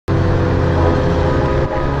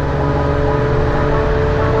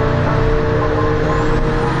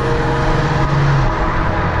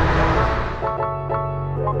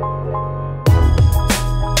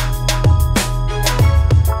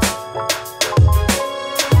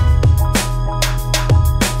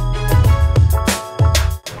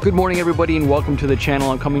Good morning everybody and welcome to the channel.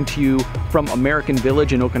 I'm coming to you from American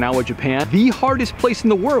Village in Okinawa, Japan. The hardest place in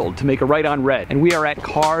the world to make a right on red. And we are at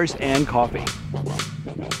Cars and Coffee.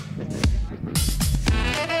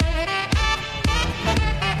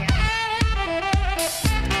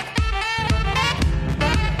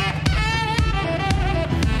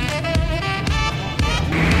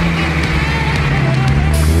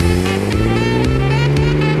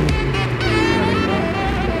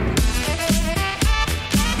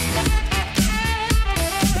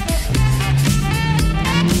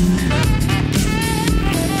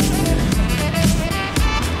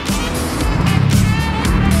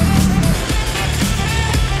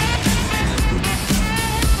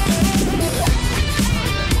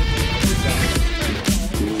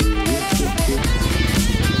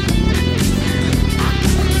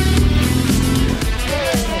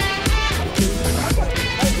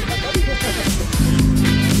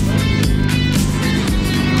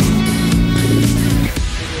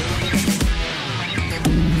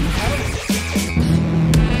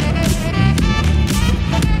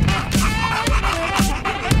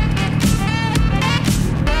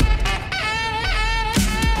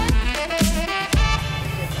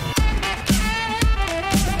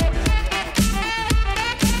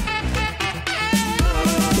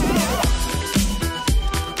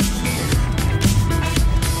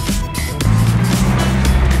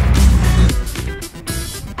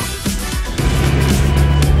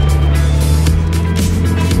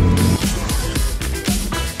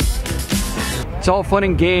 It's all fun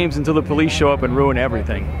and games until the police show up and ruin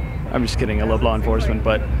everything. I'm just kidding, I love law enforcement,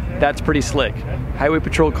 but that's pretty slick. Highway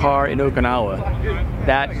patrol car in Okinawa.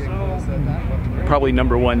 That, probably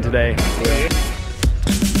 #1 today.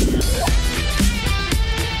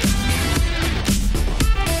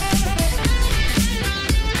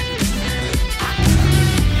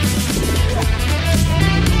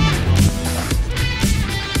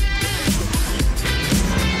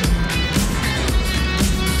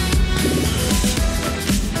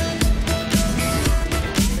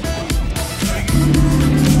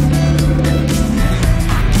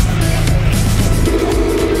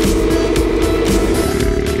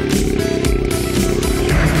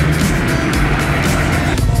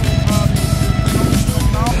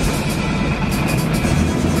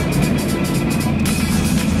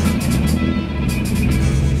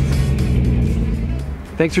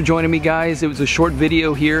 Thanks for joining me guys. It was a short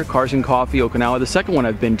video here, Cars and Coffee, Okinawa, the second one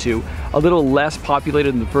I've been to. A little less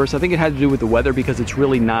populated than the first. I think it had to do with the weather because it's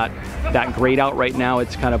really not that great out right now.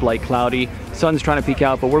 It's kind of like cloudy. Sun's trying to peek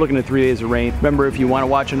out, but we're looking at 3 days of rain. Remember, if you want to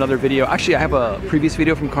watch another video, actually I have a previous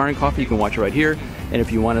video from Car and Coffee, you can watch it right here. And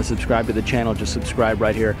if you want to subscribe to the channel, just subscribe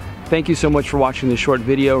right here. Thank you so much for watching this short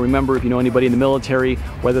video. Remember, if you know anybody in the military,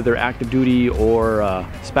 whether they're active duty or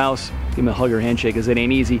spouse, give them a hug or handshake because it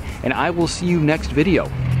ain't easy. And I will see you next video.